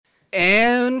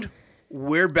And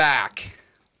we're back.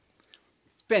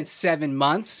 It's been 7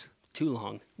 months. Too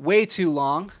long. Way too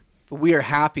long. But we are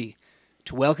happy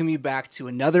to welcome you back to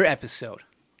another episode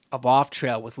of Off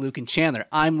Trail with Luke and Chandler.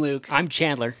 I'm Luke. I'm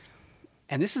Chandler.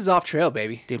 And this is Off Trail,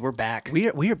 baby. Dude, we're back. We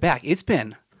are back. It's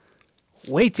been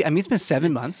it's been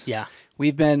 7 months. Yeah.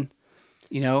 We've been,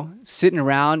 sitting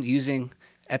around using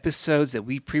episodes that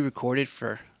we pre-recorded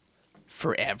for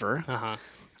forever. Uh-huh.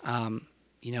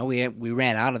 We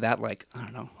ran out of that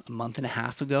a month and a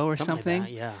half ago or something. Like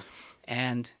that, yeah.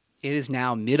 And it is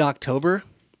now mid-October.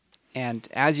 And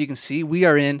as you can see, we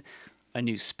are in a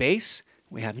new space.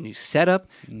 We have a new setup.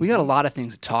 We got a lot of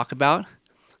things to talk about.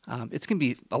 It's going to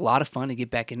be a lot of fun to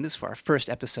get back into this for our first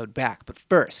episode back. But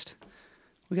first,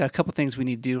 we got a couple things we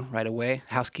need to do right away.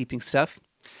 Housekeeping stuff.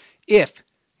 If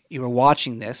you are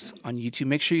watching this on YouTube,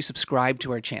 make sure you subscribe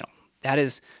to our channel. That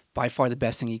is by far the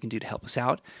best thing you can do to help us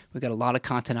out. We've got a lot of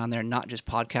content on there, not just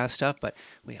podcast stuff, but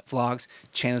we have vlogs.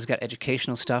 Chandler's got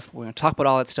educational stuff. We're going to talk about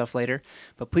all that stuff later.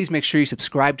 But please make sure you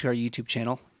subscribe to our YouTube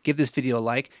channel. Give this video a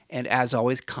like. And as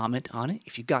always, comment on it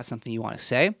if you've got something you want to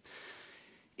say.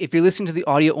 If you're listening to the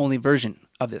audio-only version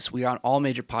of this, we are on all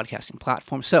major podcasting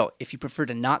platforms. So if you prefer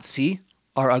to not see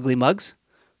our ugly mugs,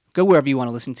 go wherever you want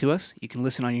to listen to us. You can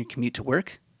listen on your commute to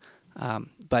work.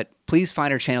 But please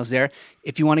find our channels there.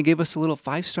 If you want to give us a little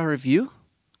 5-star review,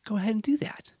 go ahead and do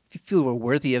that. If you feel we're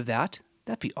worthy of that,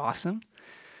 that'd be awesome.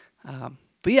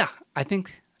 But yeah, I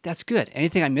think that's good.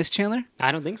 Anything I missed, Chandler?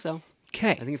 I don't think so.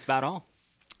 Okay. I think it's about all.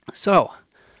 So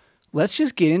let's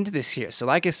just get into this here. So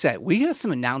like I said, we got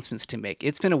some announcements to make.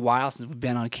 It's been a while since we've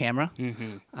been on camera.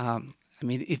 Mm-hmm.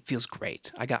 It feels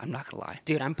great. I'm not going to lie.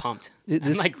 Dude, I'm pumped. I'm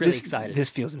really excited. This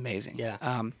feels amazing.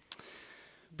 Yeah.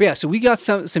 But yeah, so we got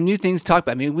some new things to talk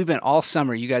about. We've been all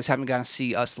summer. You guys haven't gotten to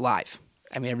see us live.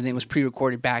 Everything was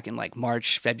pre-recorded back in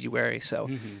March, February. So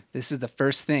This is the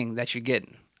first thing that you're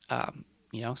getting.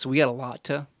 So we got a lot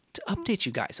to update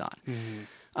you guys on.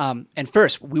 Mm-hmm. And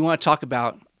first, we want to talk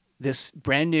about this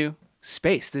brand new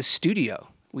space, this studio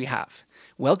we have.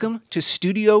 Welcome to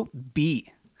Studio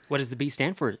B. What does the B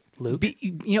stand for, Luke?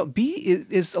 B, B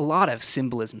is a lot of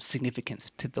symbolism, significance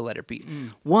to the letter B.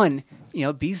 One,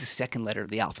 B is the second letter of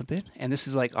the alphabet, and this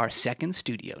is our second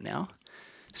studio now.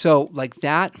 So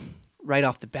that, right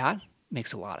off the bat,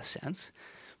 makes a lot of sense.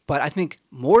 But I think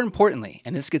more importantly,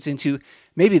 and this gets into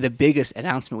maybe the biggest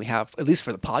announcement we have, at least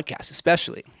for the podcast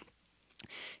especially,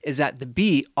 is that the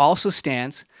B also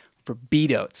stands for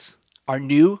B-Dotes, our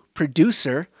new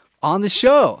producer on the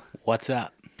show. What's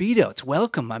up? B-Dotes,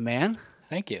 welcome, my man.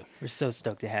 Thank you. We're so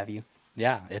stoked to have you.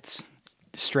 Yeah, it's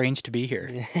strange to be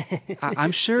here.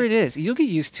 I'm sure it is. You'll get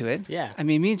used to it. Yeah.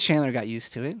 Me and Chandler got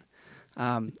used to it.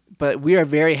 But we are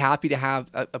very happy to have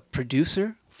a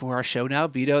producer for our show now.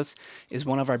 B-Dotes is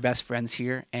one of our best friends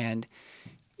here. And,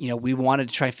 we wanted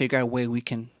to try to figure out a way we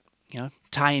can,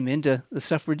 tie him into the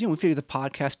stuff we're doing. We figured the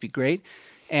podcast would be great.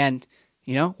 And,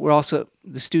 we're also,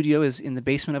 the studio is in the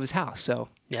basement of his house. So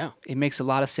yeah, it makes a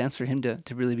lot of sense for him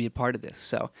to really be a part of this.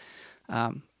 So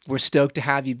we're stoked to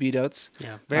have you, B-Dotes.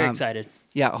 Yeah, very excited.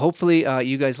 Yeah, hopefully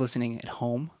you guys listening at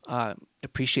home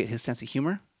appreciate his sense of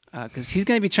humor because he's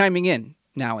going to be chiming in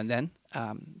now and then.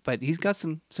 But he's got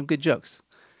some good jokes,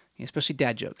 especially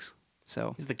dad jokes.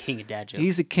 So He's the king of dad jokes.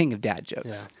 He's the king of dad jokes.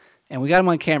 Yeah. And we got him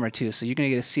on camera too, so you're going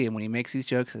to get to see him when he makes these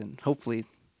jokes, and hopefully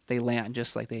they land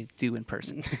just like they do in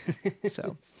person.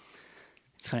 So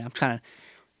it's funny. I'm trying to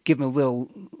give him a little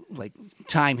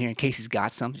time here in case he's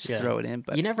got some. Just throw it in.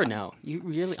 But you never know. You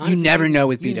really, honestly, you never know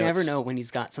with B-Dotes. You never know when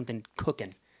he's got something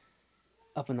cooking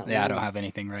up in that. Yeah, I don't have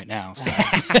anything right now. So.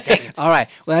 Dang it. All right.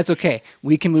 Well, that's okay.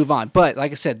 We can move on. But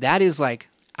like I said, that is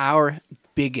our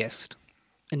biggest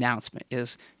announcement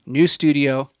is new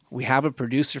studio. We have a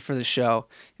producer for the show.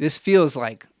 This feels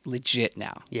legit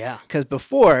now. Yeah. Because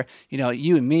before,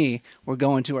 you and me were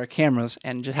going to our cameras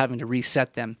and just having to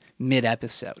reset them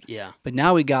mid-episode. Yeah. But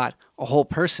now we got a whole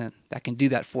person that can do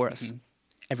that for us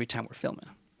every time we're filming.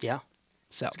 Yeah.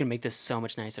 So It's going to make this so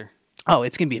much nicer. Oh,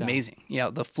 it's going to be amazing.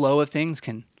 The flow of things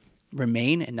can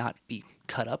remain and not be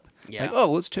cut up. Yeah.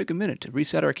 Let's take a minute to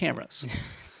reset our cameras.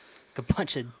 A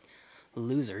bunch of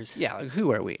losers. Yeah,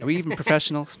 who are we? Are we even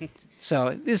professionals?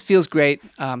 So this feels great.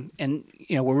 And,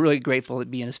 we're really grateful to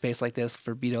be in a space like this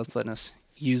for B-Dotes letting us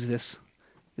use this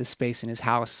space in his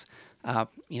house.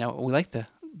 We like the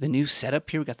new setup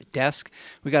here. We got the desk.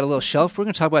 We got a little shelf. We're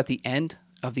going to talk about at the end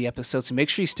of the episode. So make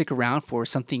sure you stick around for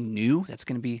something new that's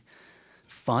going to be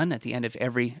fun at the end of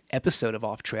every episode of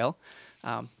Off Trail.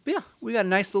 But yeah, we got a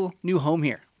nice little new home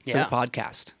here for the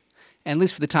podcast. And at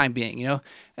least for the time being,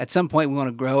 at some point we want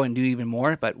to grow and do even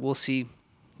more, but we'll see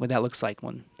what that looks like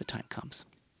when the time comes.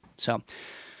 So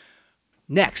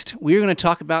Next, we're going to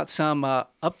talk about some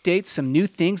updates, some new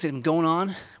things that have been going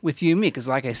on with you and me. Because,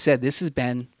 like I said, this has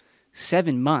been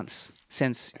 7 months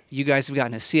since you guys have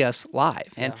gotten to see us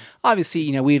live, and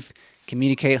obviously, we've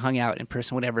communicated, hung out in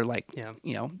person, whatever,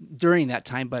 during that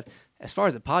time. But as far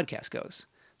as the podcast goes,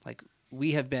 like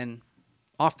we have been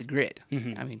off the grid.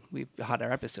 I mean, we've had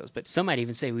our episodes, but Some might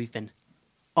even say we've been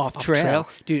off trail.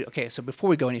 dude. Okay, so before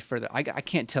we go any further, I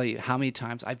can't tell you how many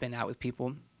times I've been out with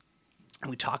people, and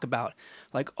we talk about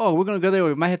like, oh, we're gonna go there.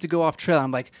 We might have to go off trail.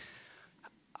 I'm like,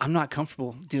 I'm not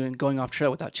comfortable going off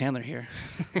trail without Chandler here.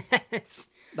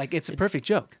 Like it's a perfect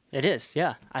joke. It is,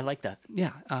 yeah. I like that.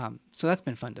 Yeah. So that's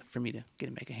been fun for me to get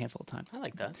to make a handful of time. I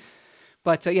like that.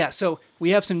 But so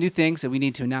we have some new things that we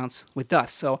need to announce with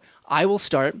us. So I will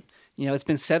start. It's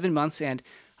been 7 months, and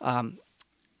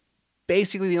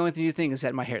basically the only new thing is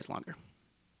that my hair is longer.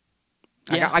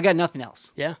 Yeah. I got nothing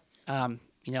else. Yeah.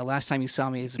 Last time you saw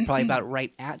me, it was probably about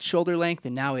right at shoulder length,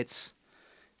 and now it's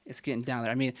getting down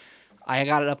there. I mean, I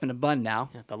got it up in a bun now.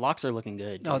 Yeah, the locks are looking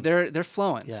good. Oh, dude. they're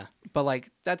flowing. Yeah. But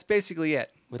like that's basically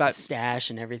it. With the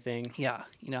stash and everything. Yeah,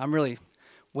 I'm really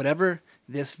whatever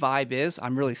this vibe is,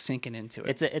 I'm really sinking into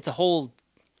it. It's a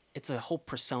whole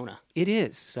persona. It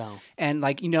is. So, and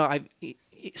like I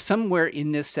somewhere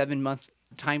in this 7 month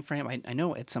time frame, I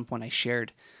know at some point I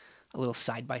shared a little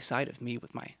side by side of me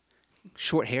with my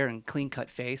short hair and clean cut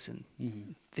face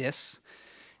and this,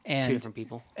 and two different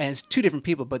people. And it's two different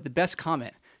people, but the best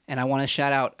comment, and I want to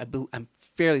shout out. I'm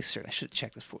fairly certain. I should have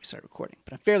checked this before we started recording,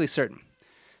 but I'm fairly certain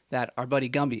that our buddy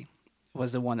Gumby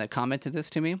was the one that commented this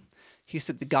to me. He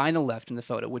said the guy on the left in the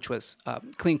photo, which was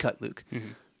clean cut Luke,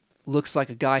 looks like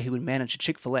a guy who would manage a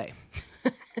Chick-fil-A.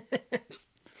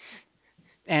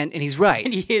 and he's right.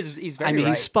 And he's very I mean,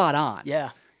 right. he's spot on.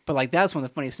 Yeah. But like that's one of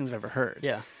the funniest things I've ever heard.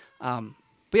 Yeah.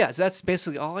 But yeah, so that's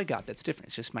basically all I got that's different.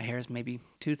 It's just my hair is maybe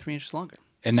 2 to 3 inches longer.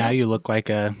 And now you look like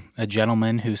a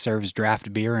gentleman who serves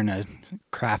draft beer in a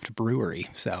craft brewery.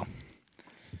 So,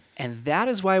 and that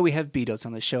is why we have B-Dotes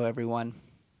on the show, everyone.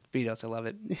 B-Dotes, I love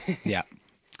it. yeah.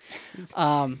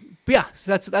 But yeah,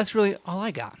 so that's really all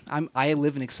I got. I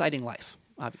live an exciting life,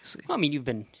 obviously. Well, I mean, you've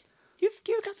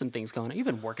got some things going on. You've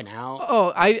been working out.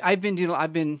 Oh, I've been.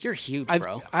 You're huge,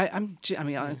 bro. I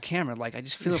mean, on camera, like I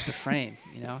just fill up the frame.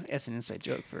 It's an inside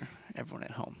joke for everyone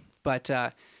at home. But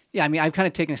yeah, I mean, I've kind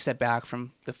of taken a step back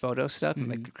from the photo stuff and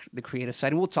like the creative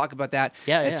side, and we'll talk about that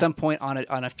at some point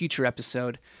on a future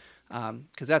episode,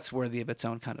 because that's worthy of its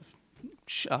own kind of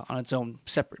on its own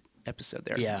separate episode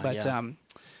there. Yeah, but yeah.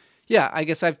 yeah, I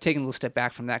guess I've taken a little step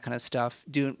back from that kind of stuff,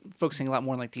 focusing a lot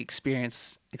more on like the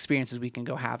experiences we can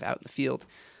go have out in the field,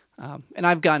 and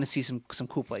I've gotten to see some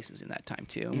cool places in that time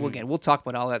too. And we'll talk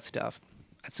about all that stuff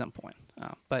at some point.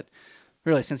 But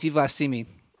really, since you've last seen me,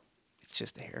 it's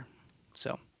just the hair.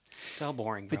 So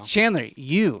boring, bro. But Chandler,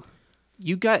 you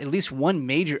got at least one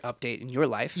major update in your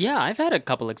life. Yeah, I've had a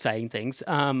couple exciting things.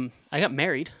 I got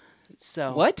married.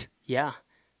 So What? Yeah.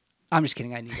 I'm just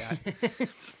kidding. I knew that.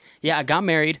 Yeah, I got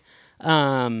married.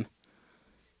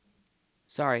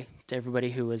 Sorry to everybody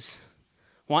who was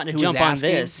wanting to Who was jump on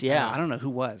asking? this. Yeah. I don't know who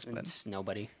was, but It's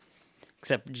nobody.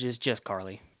 Except just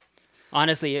Carly.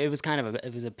 Honestly, it was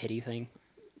it was a pity thing,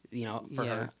 for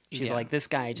her. She's yeah. like, this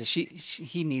guy just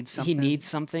he needs something. he needs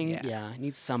something. Yeah. Yeah, he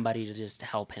needs somebody to just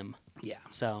help him. Yeah.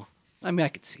 So, I mean, I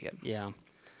could see it. yeah.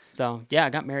 So, yeah, I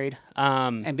got married.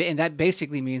 And that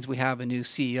basically means we have a new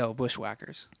CEO of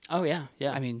Bushwhackers. Oh yeah,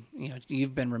 yeah. I mean,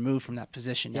 you've been removed from that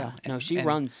position yeah. now. No, she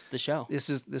runs the show. This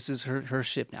is her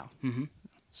ship now. Mm-hmm.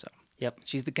 So Yep.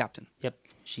 she's the captain. Yep.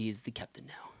 She's the captain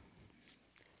now.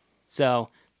 So,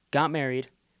 got married.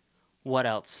 What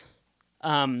else?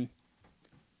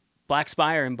 Black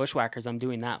Spire and Bushwhackers, I'm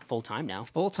doing that full time now.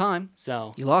 Full time.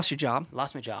 So, You lost your job,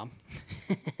 lost my job.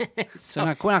 so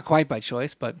not quite by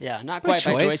choice, but Yeah, not Good quite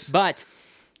by choice. choice, but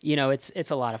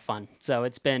it's a lot of fun. So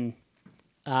it's been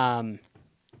a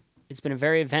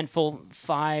very eventful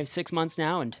 5-6 months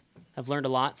now, and I've learned a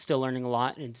lot, still learning a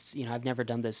lot. And it's I've never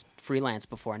done this freelance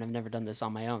before, and I've never done this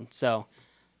on my own. So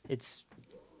it's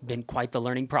been quite the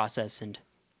learning process, and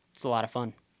it's a lot of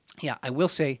fun. yeah, I will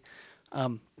say,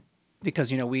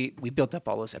 because we built up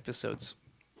all those episodes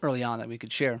early on that we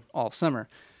could share all summer.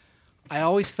 I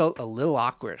always felt a little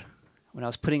awkward when I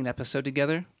was putting an episode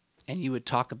together, and you would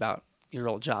talk about your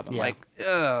old job. I'm Yeah. like,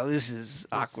 oh, this is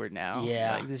awkward now.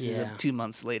 yeah, like, this is yeah. 2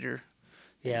 months later.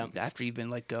 Yeah, After you've been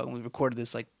let go, and we recorded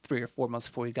this like 3 or 4 months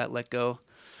before you got let go.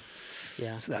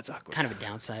 yeah. So that's awkward. Kind of a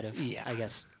downside of Yeah. I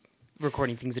guess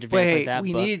recording things in But advance hey, like that.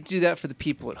 we but need to do that for the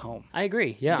people at home. I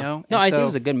agree. Yeah. know? No, And I think it so-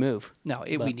 was a good move. No,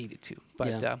 we But- needed to.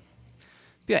 But Yeah.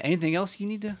 yeah, anything else you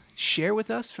need to share with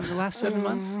us from the last 7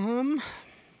 months?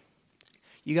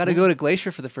 You got to go to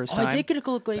Glacier for the first Oh, time. I did get a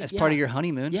Glacier as part of your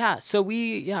honeymoon. Yeah, so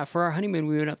for our honeymoon,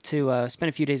 we went up to spend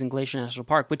a few days in Glacier National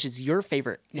Park, which is your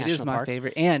favorite It national is my park.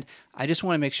 favorite. And I just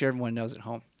want to make sure everyone knows at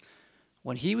home.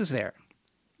 When he was there,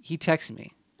 he texted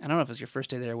me. I don't know if it was your first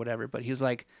day there or whatever, but he was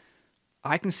like,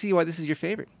 I can see why this is your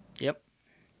favorite. Yep.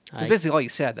 That's basically all you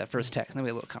said, that first text. And then we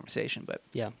had a little conversation, but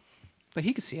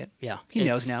he could see it. Yeah. He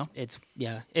knows now.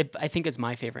 I think it's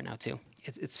my favorite now too.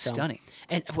 It's stunning.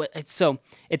 And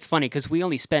it's funny because we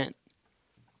only spent,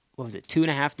 what was it,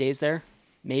 2.5 days there,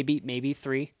 maybe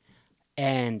 3,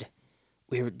 and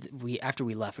after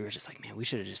we left, we were just like, man, we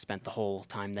should have just spent the whole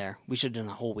time there. We should have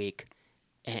done a whole week,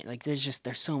 and like there's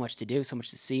so much to do, so much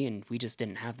to see, and we just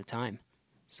didn't have the time.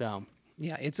 So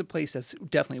Yeah, it's a place that's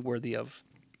definitely worthy of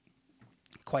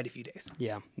quite a few days.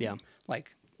 yeah.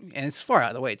 Like, and it's far out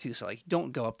of the way too. So like,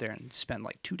 don't go up there and spend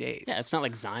like 2 days. Yeah, it's not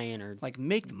like Zion or Like,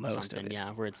 make the most something. of it. Yeah,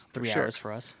 where it's 3 sure. hours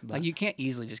for us. But Like, you can't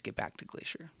easily just get back to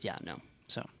Glacier. yeah, no.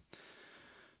 So,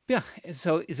 yeah.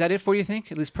 So, is that it for you?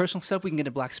 Think at least personal stuff. We can get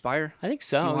to Black Spire. I think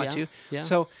so. If you want yeah. to. Yeah.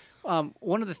 So,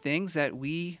 one of the things that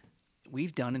we've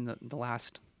done in the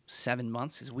last 7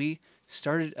 months is we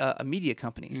started a media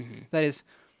company that is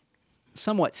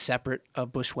somewhat separate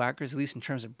of Bushwhackers, at least in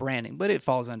terms of branding, but it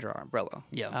falls under our umbrella.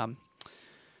 Yeah.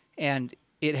 And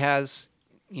it has,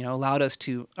 allowed us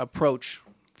to approach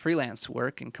freelance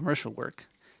work and commercial work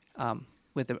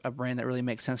with a brand that really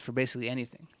makes sense for basically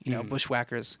anything.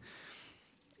 Bushwhackers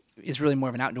is really more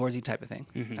of an outdoorsy type of thing,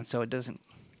 and so it doesn't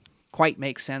quite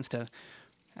make sense to.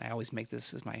 I always make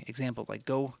this as my example, like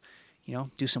go,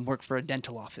 do some work for a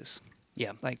dental office.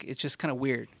 Yeah. Like it's just kind of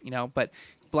weird, But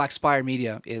Black Spire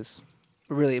Media is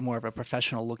really more of a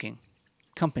professional looking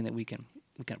company that we can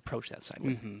approach that side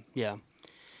with. Yeah.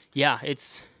 Yeah,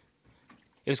 it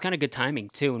was kind of good timing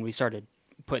too when we started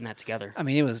putting that together. I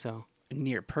mean, it was So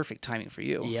near perfect timing for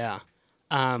you. yeah,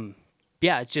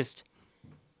 it's just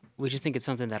we just think it's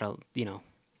something that'll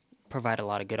provide a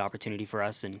lot of good opportunity for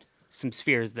us and some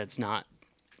spheres that's not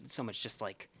so much just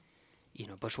like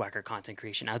bushwhacker content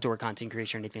creation, outdoor content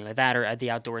creation, or anything like that, or the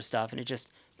outdoor stuff, and it just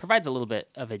provides a little bit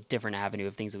of a different avenue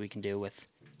of things that we can do with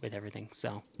everything.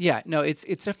 So Yeah, no, it's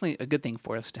definitely a good thing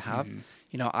for us to have.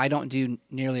 I don't do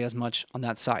nearly as much on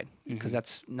that side because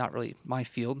that's not really my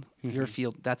field. Your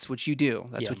field, that's what you do.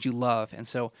 That's what you love. And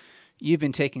so you've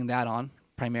been taking that on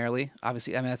primarily.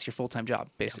 Obviously, I mean, that's your full-time job,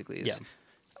 basically. Is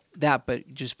that,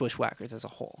 but just Bushwhackers as a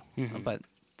whole. But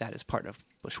that is part of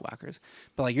Bushwhackers.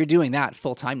 But like you're doing that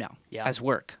full-time now as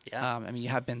work. Yeah. I mean, you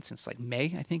have been since like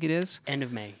May, I think it is. end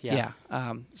of May. Yeah.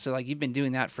 So like you've been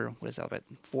doing that for, what is that, about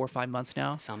 4 or 5 months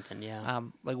now? Something. Yeah.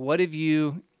 Like what have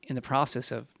you, in the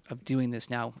process of doing this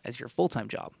now as your full-time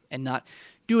job and not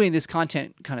doing this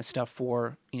content kind of stuff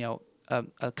for,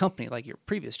 a company like your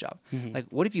previous job, like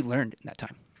what have you learned in that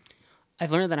time?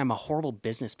 I've learned that I'm a horrible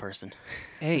business person.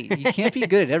 Hey, you can't be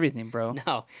good at everything, bro.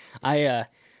 No,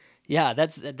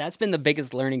 that's been the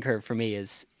biggest learning curve for me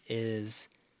is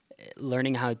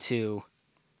learning how to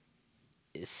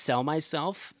sell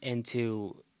myself and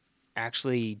to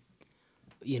actually,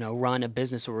 run a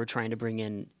business where we're trying to bring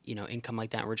in, income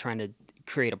like that. We're trying to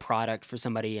create a product for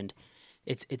somebody, and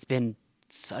it's been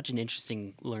such an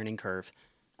interesting learning curve.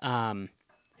 I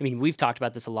mean, we've talked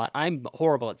about this a lot. I'm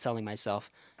horrible at selling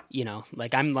myself. And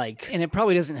it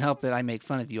probably doesn't help that I make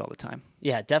fun of you all the time,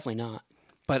 Yeah, definitely not.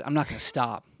 but I'm not going to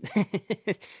stop.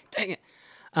 Dang it.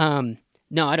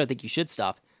 No, I don't think you should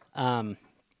stop.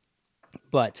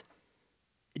 But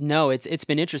no, it's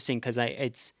been interesting because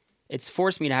it's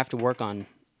forced me to have to work on,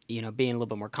 being a little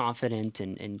bit more confident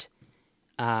and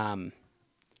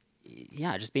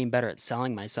just being better at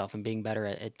selling myself and being better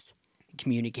at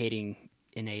communicating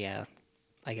in a,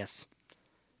 I guess,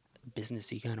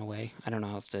 businessy kind of way. I don't know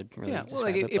how else to really Yeah, describe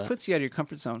well, like it. it But puts you out of your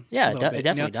comfort zone. Yeah, a little bit, it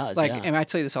definitely does, Like, yeah. and I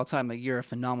tell you this all the time. Like, you're a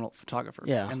phenomenal photographer,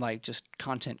 Yeah. and like just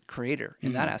content creator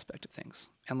in that aspect of things.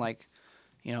 And like,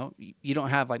 you don't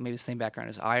have like maybe the same background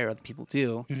as I or other people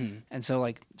do, and so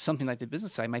like something like the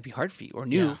business side might be hard for you or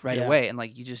new right away, and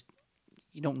like you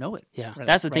don't know it. yeah, right-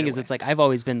 that's the right thing is away. it's like I've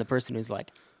always been the person who's like,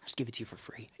 I'll just give it to you for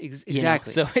free.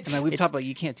 Exactly. so and it's- like we've it's- talked about,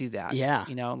 you can't do that. Yeah.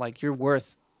 Like you're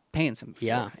worth paying some. For.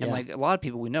 Yeah, and yeah. like a lot of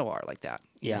people we know are like that.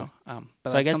 you Yeah. know?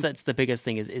 But So I guess some- that's the biggest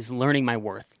thing is learning my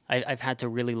worth. I've had to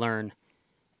really learn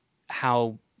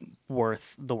how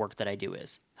worth the work that I do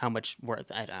is. How much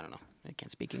worth, I don't know. I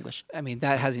can't speak English. I mean,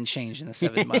 that hasn't changed in the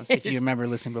 7 months. If you It's- remember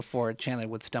listening before, Chandler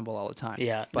would stumble all the time.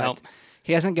 Yeah, but nope.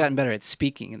 he hasn't gotten better at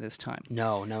speaking in this time.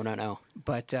 No.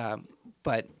 But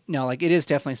no, like it is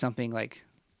definitely something like,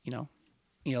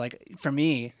 like for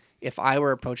me, if I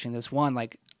were approaching this one,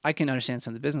 like I can understand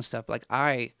some of the business stuff. Like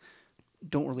I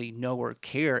don't really know or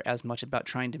care as much about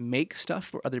trying to make stuff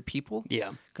for other people.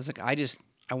 Yeah. Because like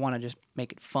I want to just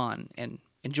make it fun and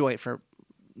enjoy it for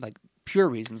like pure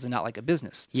reasons and not like a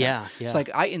business sense. Yeah, yeah. So like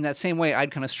in that same way,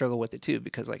 I'd kind of struggle with it too,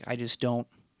 because like I just don't.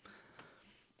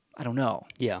 I don't know.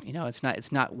 Yeah. You know, it's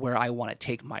not where I want to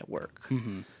take my work.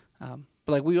 Mm-hmm.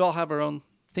 But like we all have our own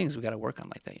things we got to work on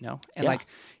like that, you know. And Yeah. like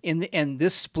in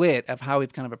this split of how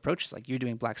we've kind of approached this, like you're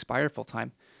doing Black Spire full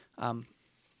time,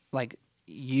 like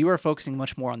you are focusing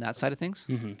much more on that side of things,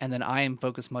 Mm-hmm. and then I am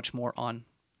focused much more on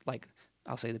like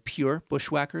I'll say the pure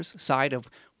bushwhackers side of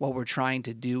what we're trying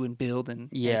to do and build and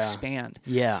Yeah. expand.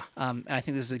 Yeah. And I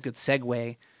think this is a good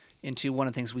segue into one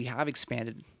of the things we have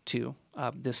expanded to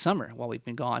this summer while we've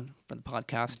been gone from the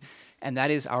podcast, and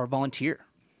that is our volunteer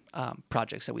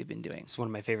projects that we've been doing. It's one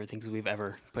of my favorite things we've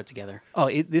ever put together. Oh,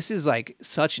 this is like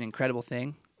such an incredible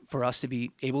thing for us to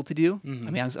be able to do. Mm-hmm.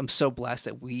 I mean, I'm so blessed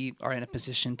that we are in a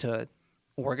position to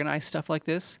organize stuff like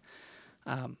this.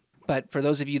 But for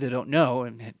those of you that don't know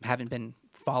and haven't been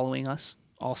following us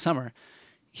all summer,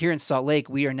 here in Salt Lake,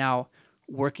 we are now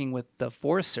working with the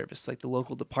Forest Service, like the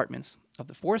local departments of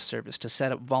the Forest Service, to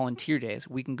set up volunteer days.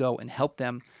 We can go and help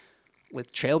them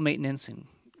with trail maintenance and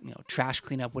trash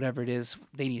cleanup, whatever it is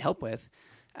they need help with,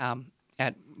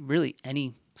 at really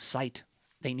any site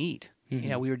they need.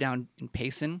 Mm-hmm. We were down in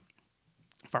Payson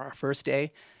for our first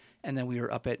day, and then we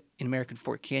were up in American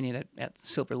Fork Canyon at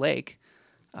Silver Lake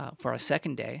for our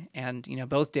second day. And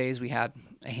both days we had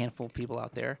a handful of people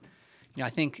out there. I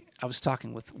think I was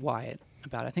talking with Wyatt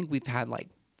about. I think we've had like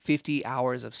 50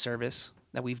 hours of service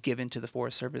that we've given to the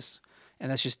Forest Service,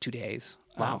 and that's just 2 days.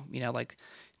 Wow. Like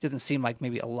it doesn't seem like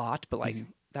maybe a lot, but like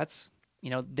that's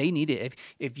they need it.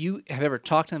 If you have ever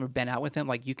talked to them or been out with them,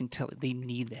 like you can tell that they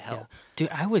need the help. Yeah.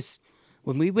 Dude,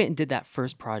 when we went and did that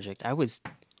first project, I was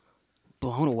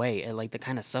blown away at like the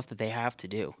kind of stuff that they have to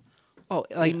do. Oh,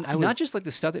 like I was- not just like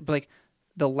the stuff that, but like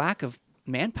the lack of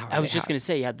manpower. I was they just have. gonna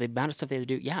say, yeah, the amount of stuff they have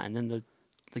to do, yeah, and then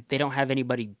they don't have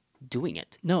anybody doing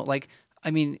it. No, like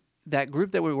I mean that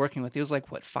group that we were working with, it was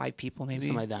like what 5 people maybe,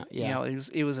 Something like that, yeah.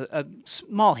 it was a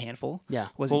small handful. Yeah.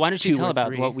 Was Well, it why don't you 2 tell or about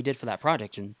 3? what we did for that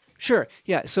project? And Sure.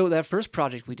 Yeah. So that first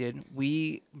project we did,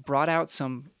 we brought out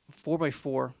some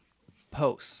 4x4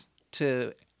 posts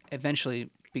to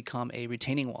eventually become a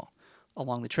retaining wall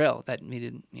along the trail that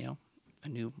needed, a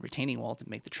new retaining wall to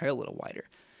make the trail a little wider.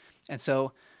 And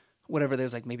so whatever,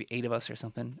 there's like maybe 8 of us or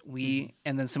something.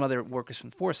 And then some other workers from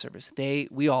the Forest Service,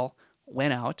 we all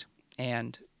went out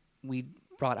and we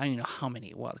brought, I don't even know how many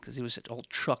it was because it was a whole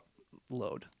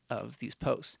truckload of these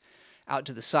posts out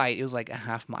to the site. It was like a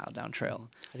half-mile down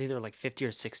trail. I think there were like 50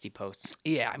 or 60 posts.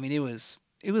 Yeah, I mean, it was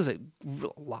a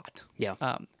real lot. Yeah.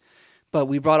 But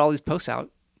we brought all these posts out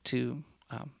to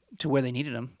where they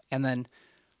needed them, and then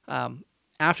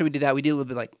after we did that, we did a little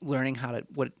bit like learning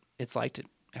what it's like to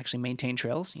actually maintain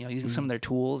trails. Using some of their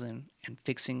tools and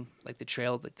fixing like the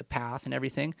trail, like the path and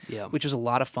everything. Yeah. Which was a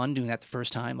lot of fun doing that the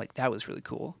first time. Like that was really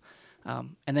cool.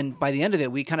 And then by the end of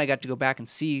it, we kind of got to go back and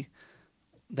see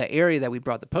the area that we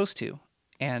brought the post to,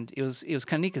 and it was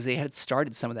kind of neat because they had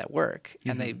started some of that work,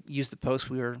 and they used the post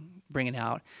we were bringing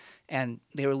out, and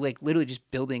they were like literally just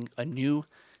building a new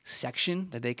section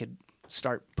that they could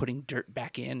start putting dirt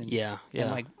back in, and, Yeah. and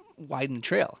like widen the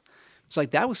trail. So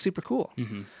like that was super cool.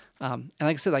 Mm-hmm. And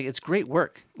like I said, like it's great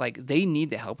work. Like they need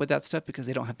the help with that stuff because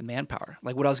they don't have the manpower.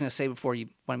 Like what I was going to say before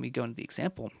when we go into the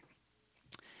example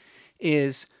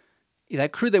is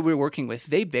that crew that we were working with,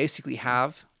 they basically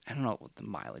have, I don't know what the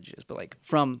mileage is, but like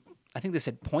from, I think they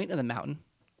said point of the mountain,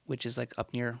 which is like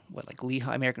up near like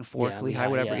Lehigh, American Fork, Yeah, Lehigh, Lehigh,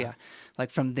 whatever. yeah. Yeah.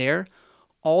 Like from there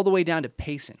all the way down to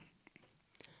Payson.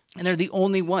 And they're the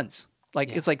only ones. Like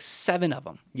Yeah. it's like 7 of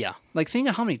them. Yeah. Like think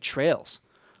of how many trails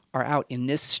are out in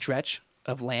this stretch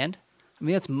of land. I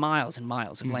mean, that's miles and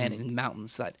miles of land in the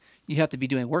mountains that you have to be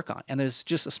doing work on. And there's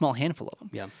just a small handful of them.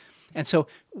 Yeah. And so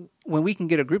when we can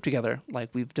get a group together, like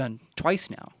we've done twice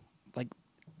now, like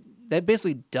that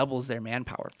basically doubles their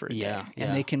manpower for a Yeah, day. yeah.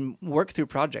 And they can work through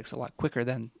projects a lot quicker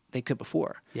than they could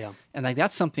before. Yeah. And like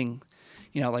that's something,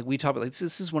 like we talk about, like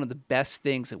this is one of the best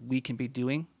things that we can be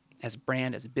doing as a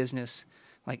brand, as a business.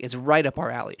 Like it's right up our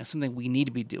alley. It's something we need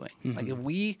to be doing. Like if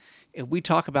we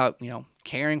talk about,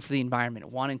 caring for the environment,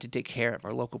 wanting to take care of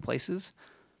our local places,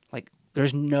 like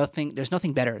there's nothing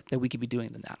better that we could be doing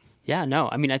than that. Yeah, no.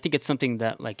 I mean, I think it's something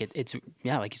that like it's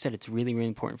like you said, it's really, really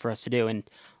important for us to do. And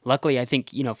luckily, I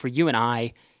think, for you and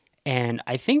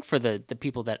I think for the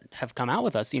people that have come out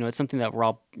with us, it's something that we're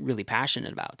all really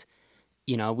passionate about.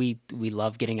 We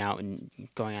love getting out and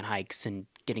going on hikes and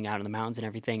getting out in the mountains and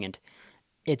everything. And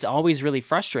it's always really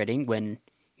frustrating when,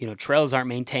 trails aren't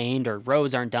maintained or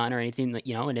roads aren't done or anything that,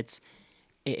 and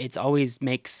it's always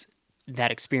makes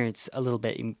that experience a little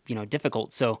bit,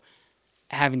 difficult. So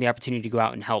having the opportunity to go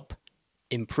out and help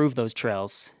improve those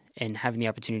trails and having the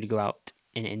opportunity to go out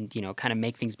and kind of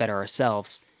make things better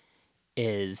ourselves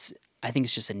is, I think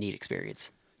it's just a neat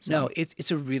experience. So, No,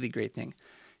 it's a really great thing.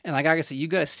 And like I said, you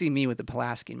got to see me with the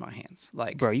Pulaski in my hands.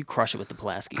 Like, bro, you crush it with the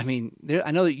Pulaski. I mean,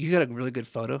 I know that you got a really good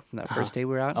photo from that first day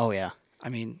we were out. Oh yeah. I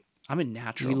mean, I'm a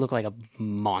natural. You look like a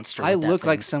monster. I with that look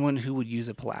like thing. someone who would use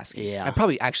a Pulaski. Yeah. I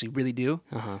probably actually really do,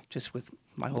 Uh-huh. just with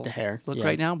my whole the hair look Yeah,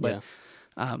 right now. But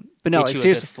yeah. but no, Get like you a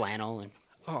seriously. good flannel and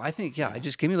Oh, I think yeah.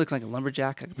 Just give me looking like a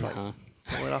lumberjack. I could probably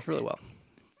Uh-huh. pull it off really well.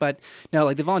 But no,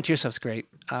 like the volunteer stuff's great.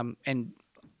 And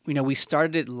we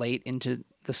started it late into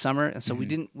the summer, and so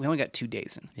Mm-hmm. we only got 2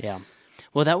 days in. yeah.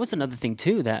 Well, that was another thing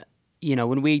too that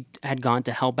when we had gone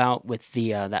to help out with the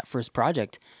that first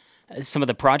project, some of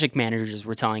the project managers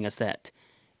were telling us that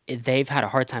they've had a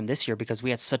hard time this year because we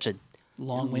had such a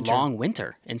Long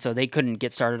winter. and so they couldn't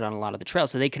get started on a lot of the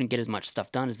trails, so they couldn't get as much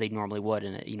stuff done as they normally would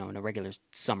in a regular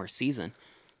summer season.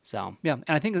 So Yeah, and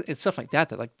I think it's stuff like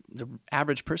that like the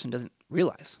average person doesn't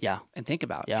realize. Yeah. And think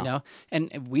about. Yeah.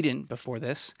 And we didn't before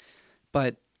this,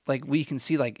 but like we can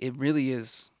see like it really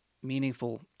is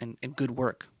meaningful and good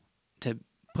work to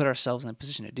put ourselves in a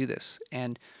position to do this.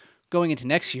 And going into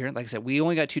next year, like I said, we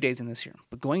only got 2 days in this year,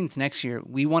 but going into next year,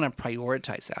 we want to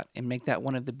prioritize that and make that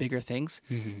one of the bigger things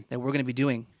that we're going to be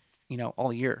doing,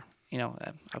 all year.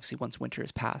 Obviously once winter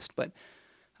is past, but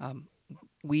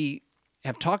we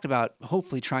have talked about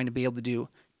hopefully trying to be able to do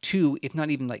 2, if not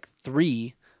even like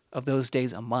 3 of those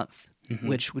days a month,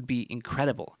 which would be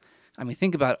incredible. I mean,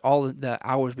 think about all of the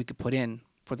hours we could put in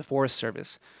for the Forest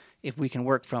Service if we can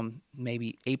work from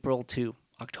maybe April to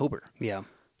October. yeah.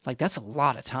 Like that's a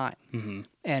lot of time.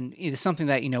 And it's something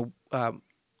that,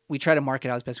 we try to market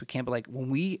out as best we can, but like when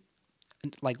we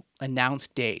like announce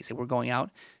days that we're going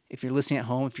out, if you're listening at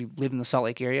home, if you live in the Salt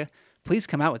Lake area, please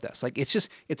come out with us. Like it's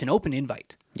an open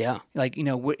invite. Yeah. Like,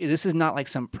 this is not like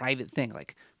some private thing.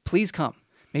 Like, please come.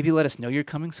 Maybe let us know you're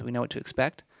coming so we know what to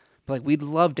expect. But like, we'd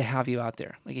love to have you out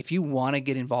there. Like, if you want to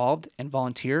get involved and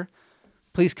volunteer,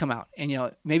 please come out. And,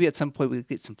 maybe at some point we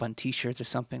get some fun T-shirts or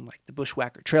something like the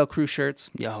Bushwhacker Trail Crew shirts.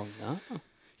 Oh,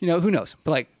 no. Who knows?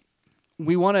 But like,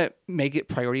 we want to make it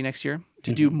priority next year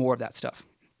to do more of that stuff.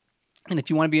 And if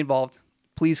you want to be involved,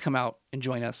 please come out and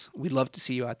join us. We'd love to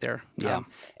see you out there. Yeah.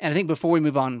 And I think before we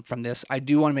move on from this, I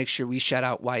do want to make sure we shout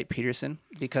out Wyatt Peterson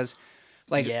because,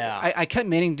 like, Yeah. I kept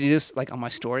meaning to do this like on my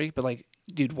story, but like,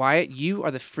 dude, Wyatt, you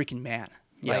are the freaking man.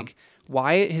 Yeah. Like,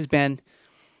 Wyatt has been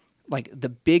like the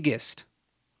biggest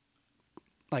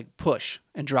like push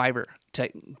and driver to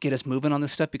get us moving on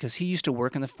this stuff because he used to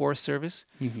work in the Forest Service,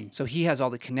 so he has all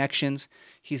the connections.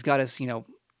 He's got us,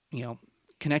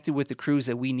 connected with the crews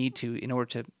that we need to in order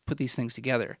to put these things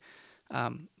together.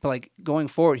 But like going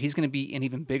forward, he's going to be an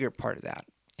even bigger part of that.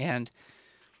 And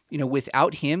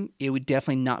without him, it would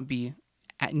definitely not be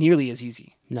nearly as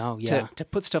easy. No, yeah. To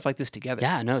put stuff like this together.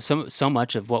 Yeah, no, so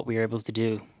much of what we were able to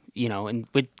do, and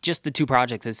with just the 2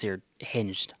 projects this year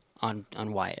hinged on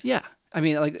Wyatt. Yeah. I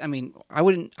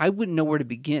wouldn't know where to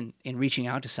begin in reaching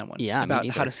out to someone Yeah, me about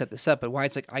how neither. to set this up. But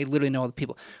Wyatt's like, I literally know all the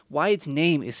people. Wyatt's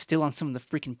name is still on some of the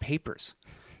freaking papers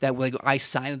that like I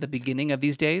signed at the beginning of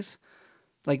these days.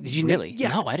 Like, did you Really? know? Yeah.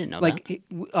 No, I didn't know like,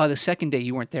 the second day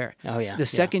you weren't there. Oh, yeah, The yeah.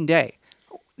 second day,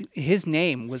 his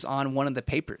name was on one of the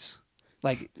papers.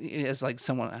 Like, as like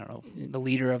someone, I don't know, the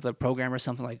leader of the program or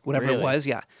something, like whatever it Really? was.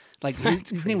 Yeah. Like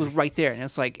his name was right there. And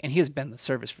it's like, and he has been in the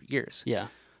service for years. Yeah.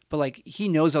 But like he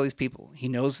knows all these people. He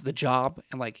knows the job,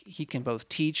 and like he can both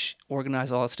teach, organize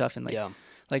all that stuff, and like, Yeah.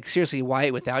 like seriously,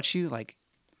 Wyatt, without you, like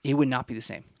it would not be the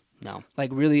same. No. Like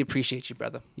really appreciate you,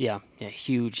 brother. Yeah. Yeah.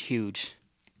 Huge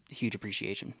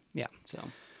appreciation. Yeah.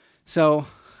 So,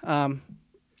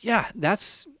 Yeah,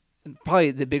 that's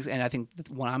probably the big, and I think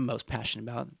the one I'm most passionate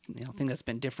about. Thing that's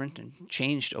been different and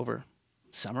changed over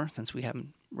summer since we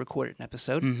haven't recorded an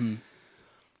episode.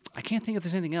 I can't think if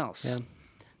there's anything else.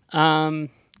 yeah.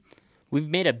 We've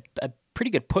made a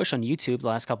pretty good push on YouTube the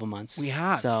last couple months. We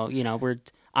have. So,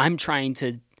 I'm trying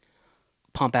to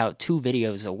pump out 2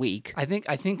 videos a week. I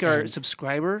think our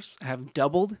subscribers have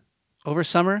doubled over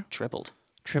summer, Tripled.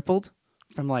 tripled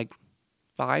from like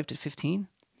 5 to 15.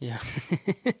 Yeah.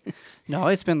 No,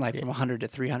 it's been like from 100 to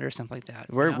 300 or something like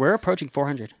that. We're approaching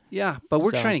 400. Yeah, but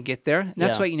we're So- trying to get there. And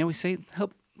that's Yeah. why we say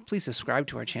please subscribe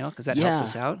to our channel because that helps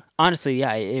us out. Honestly,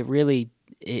 yeah, it really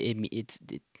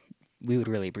we would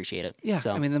really appreciate it. Yeah,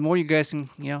 So, I mean, the more you guys can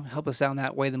help us out in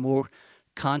that way, the more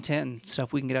content and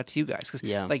stuff we can get out to you guys. Because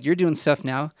Yeah. like you're doing stuff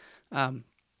now,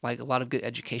 like a lot of good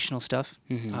educational stuff.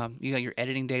 Mm-hmm. You got your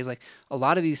editing days. Like a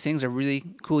lot of these things are really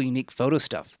cool, unique photo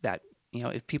stuff that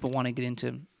if people want to get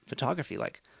into photography,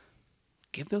 like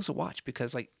give those a watch,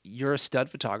 because like you're a stud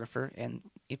photographer, and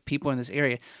if people in this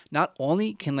area, not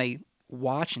only can they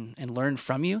watch and learn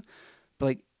from you, but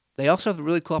like they also have a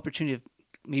really cool opportunity of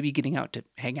maybe getting out to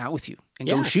hang out with you and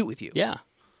go Yeah. shoot with you. Yeah.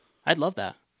 I'd love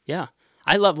that. Yeah.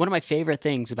 I love one of my favorite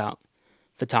things about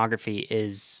photography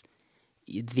is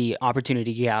the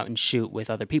opportunity to get out and shoot with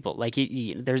other people. Like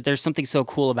there's something so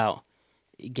cool about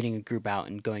getting a group out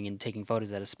and going and taking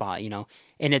photos at a spot,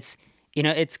 And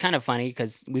it's kind of funny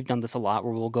because we've done this a lot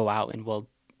where we'll go out and we'll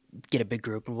get a big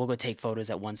group and we'll go take photos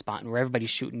at one spot and where everybody's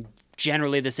shooting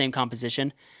generally the same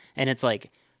composition, and it's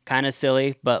like kind of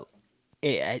silly, but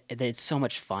it's so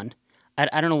much fun.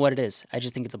 I don't know what it is. I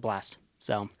just think it's a blast.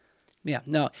 So Yeah,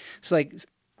 no. So like,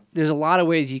 there's a lot of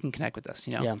ways you can connect with us.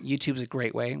 Yeah. YouTube's a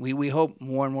great way. We hope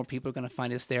more and more people are going to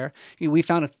find us there. We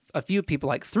found a few people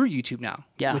like through YouTube now,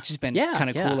 Yeah. which has been Yeah, kind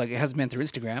of yeah. cool. Like it hasn't been through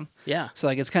Instagram. yeah. So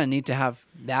like it's kind of neat to have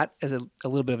that as a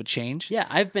little bit of a change. Yeah,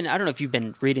 I don't know if you've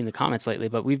been reading the comments lately,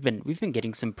 but we've been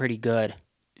getting some pretty good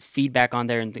feedback on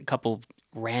there, and a couple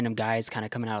random guys kind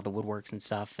of coming out of the woodworks and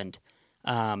stuff. And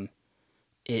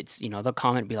it's they'll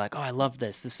comment and be like, "Oh, I love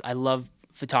this. I love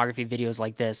photography videos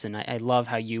like this, and I love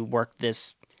how you work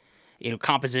this,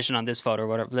 composition on this photo or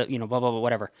whatever. Blah blah blah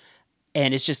whatever."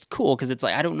 And it's just cool because it's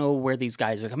like I don't know where these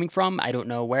guys are coming from. I don't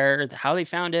know how they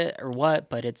found it or what,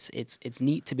 but it's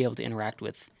neat to be able to interact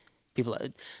with people.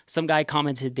 Some guy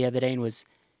commented the other day and was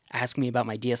asking me about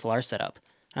my DSLR setup,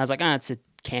 and I was like, it's a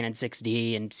Canon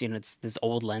 6D, and it's this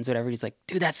old lens, whatever. He's like,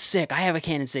 dude, that's sick. I have a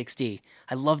Canon 6D.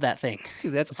 I love that thing.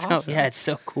 Dude, that's So, awesome. yeah, it's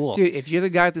so cool. Dude, if you're the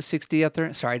guy with the 6D out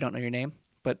there, sorry, I don't know your name,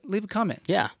 but leave a comment.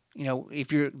 Yeah,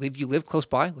 If you live close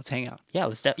by, let's hang out. yeah.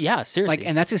 Yeah, seriously. Like,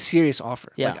 and that's a serious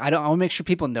offer. Yeah. Like, I want to make sure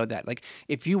people know that. Like,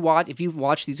 if you've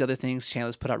watched these other things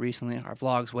Chandler's put out recently, our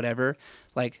vlogs, whatever,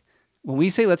 like when we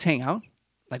say let's hang out,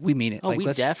 like we mean it. oh, like, we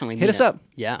let's definitely hit mean us it. up.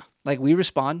 Yeah, Like we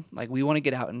respond. Like we want to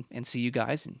get out and see you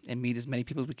guys and meet as many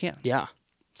people as we can. yeah,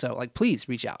 So like, please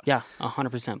reach out. yeah.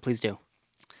 100%. Please do.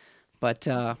 But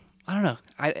I don't know.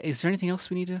 Is there anything else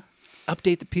we need to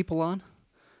update the people on?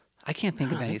 I can't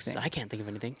think of anything. I can't think of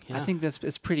anything. Yeah. I think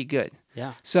it's pretty good.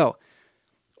 Yeah. So,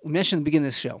 we mentioned at the beginning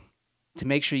of this show to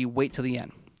make sure you wait till the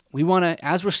end. We want to,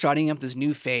 as we're starting up this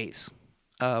new phase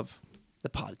of the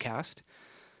podcast,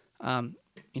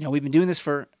 we've been doing this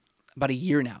for about a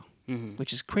year now,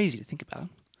 which is crazy to think about.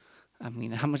 I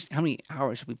mean, how many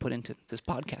hours have we put into this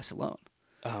podcast alone?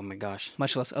 Oh my gosh.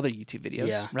 Much less other YouTube videos,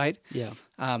 Yeah. right? Yeah.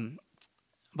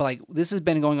 But like this has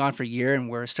been going on for a year, and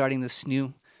we're starting this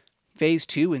new phase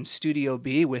 2 in Studio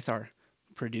B with our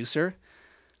producer.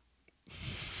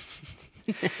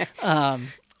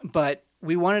 But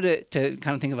we wanted to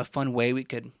kind of think of a fun way we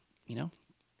could,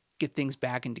 get things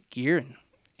back into gear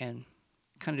and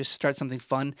kind of just start something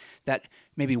fun that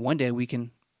maybe one day we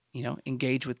can,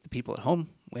 engage with the people at home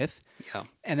with. Yeah.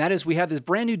 And that is, we have this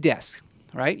brand new desk,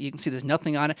 right? You can see there's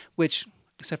nothing on it, which,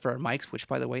 except for our mics, which,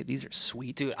 by the way, these are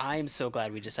sweet. Dude, I am so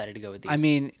glad we decided to go with these. I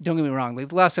mean, don't get me wrong. Like,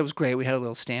 the last time was great. We had a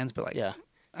little stands, but like, yeah.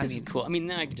 This is cool. I mean,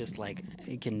 now I can just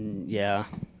you can, yeah.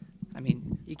 I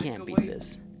mean, You can't beat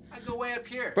this. I go way up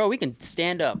here. Bro, we can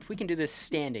stand up. We can do this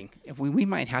standing. We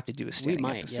might have to do a standing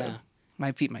might, episode. yeah.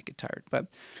 My feet might get tired, but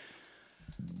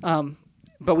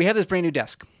we have this brand new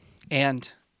desk, and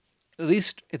at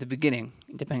least at the beginning,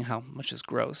 depending how much this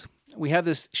grows, we have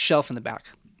this shelf in the back,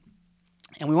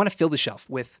 and we want to fill the shelf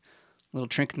with little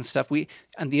trinkets and stuff.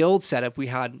 On the old setup, we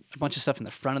had a bunch of stuff in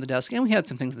the front of the desk, and we had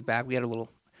some things in the back. We had a little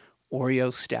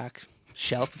Oreo stack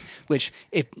shelf, which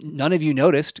if none of you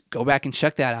noticed, go back and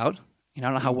check that out. I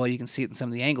don't know how well you can see it in some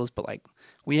of the angles, but like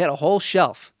we had a whole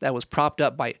shelf that was propped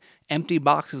up by empty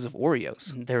boxes of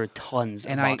Oreos. There were tons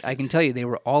And of I boxes. can tell you they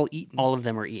were all eaten. All of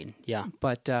them were eaten. Yeah.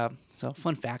 But so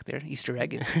fun fact there, Easter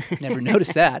egg. Never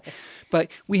noticed that. But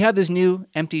we have this new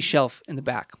empty shelf in the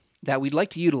back that we'd like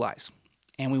to utilize.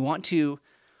 And we want to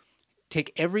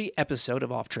take every episode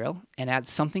of Off Trail and add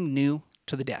something new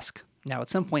to the desk. Now, at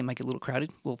some point, it might get a little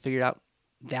crowded. We'll figure out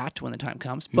that when the time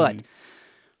comes. But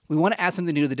we want to add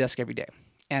something new to the desk every day.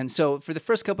 And so for the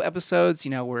first couple episodes,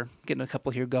 we're getting a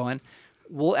couple here going.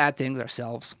 We'll add things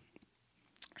ourselves.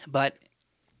 But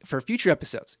for future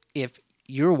episodes, if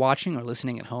you're watching or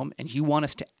listening at home and you want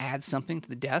us to add something to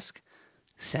the desk,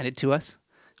 send it to us.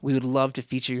 We would love to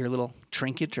feature your little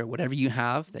trinket or whatever you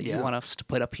have that you want us to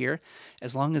put up here,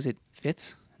 as long as it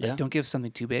fits. Like, Yeah. don't give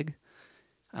something too big.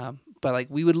 But like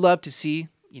we would love to see,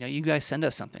 you guys send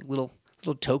us something, little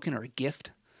token or a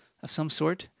gift of some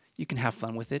sort. You can have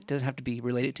fun with it. Doesn't have to be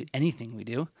related to anything we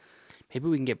do. Maybe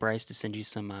we can get Bryce to send you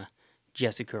some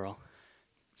Jessica Curl.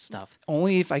 stuff.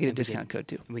 Only if I get a Maybe we discount code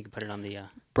too. We can put it on the.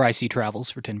 Brycey Travels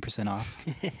for 10% off.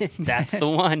 That's the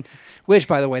one. Which,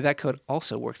 by the way, that code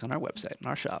also works on our website, in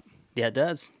our shop. Yeah, it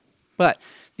does. But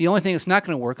the only thing that's not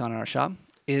going to work on our shop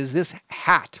is this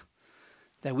hat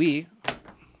that we...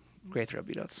 Great throw,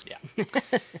 B-Dots. Yeah.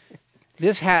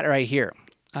 This hat right here,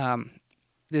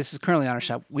 this is currently on our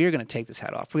shop. We are going to take this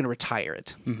hat off. We're going to retire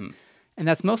it. Mm-hmm. And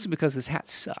that's mostly because this hat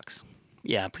sucks.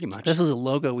 Yeah, pretty much. This was a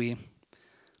logo we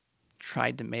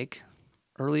tried to make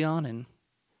early on, and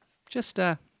just,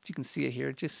 if you can see it here,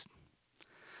 it's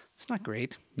not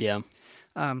great. Yeah.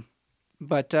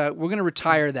 But we're going to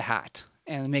retire the hat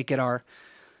and make it our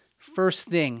first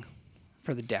thing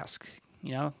for the desk.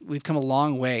 You know, we've come a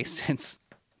long way since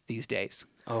these days.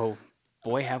 Oh,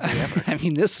 boy, have we ever. I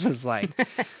mean, this was like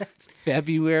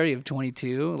February of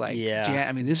 22. Like,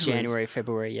 Yeah. this January,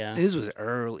 February, yeah. This was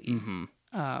early.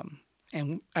 Mm-hmm.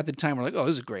 And at the time, we're like, oh,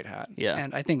 this is a great hat. Yeah.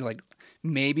 And I think like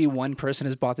maybe one person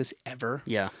has bought this ever.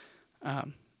 Yeah.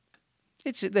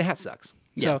 The hat sucks.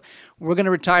 Yeah. So we're going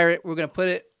to retire it. We're going to put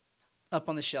it up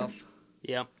on the shelf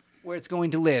Yeah. where it's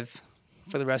going to live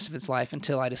for the rest of its life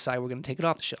until I decide we're going to take it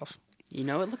off the shelf. You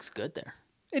know, it looks good there.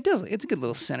 It does. It's a good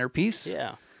little centerpiece.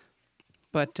 Yeah.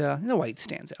 But the white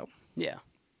stands out. Yeah.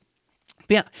 But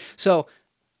yeah, so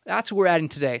that's what we're adding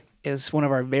today is one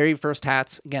of our very first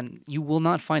hats. Again, you will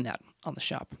not find that on the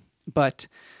shop. But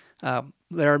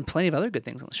there are plenty of other good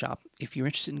things on the shop if you're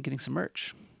interested in getting some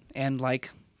merch. And like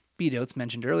B-Dotes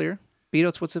mentioned earlier,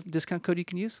 B-Dotes, what's the discount code you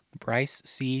can use? Bryce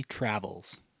C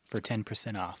Travels for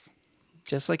 10% off.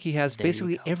 Just like he has There you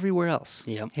basically go. everywhere else.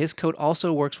 Yep. His code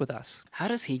also works with us. How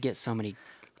does he get so many?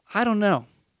 I don't know.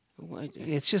 What,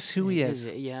 It's just who he is.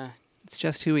 Yeah. It's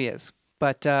just who he is.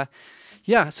 But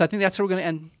yeah, so I think that's how we're going to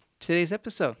end today's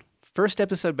episode. First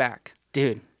episode back.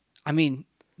 Dude, I mean,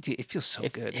 it feels so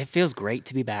good. it feels great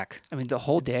to be back. I mean, the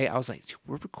whole day I was like, dude,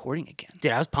 we're recording again.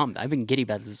 Dude, I was pumped. I've been giddy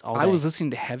about this all day. I was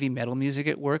listening to heavy metal music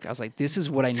at work. I was like, this is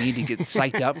what I need to get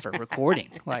psyched up for recording.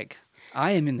 Like,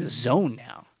 I am in the zone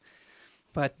now.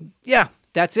 But yeah,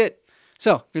 that's it.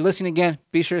 So if you're listening again,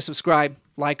 be sure to subscribe,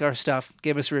 like our stuff,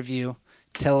 give us a review,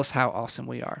 tell us how awesome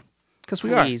we are. Because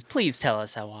we are. Please tell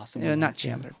us how awesome we are. Not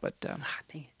Chandler, but Ah,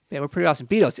 dang it. yeah, we're pretty awesome.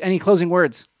 Beatles, any closing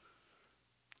words?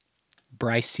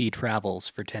 Bryce C Travels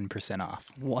for 10% off.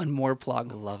 One more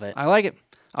plug. Love it. I like it.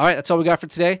 All right, that's all we got for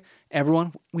today.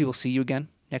 Everyone, we will see you again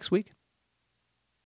next week.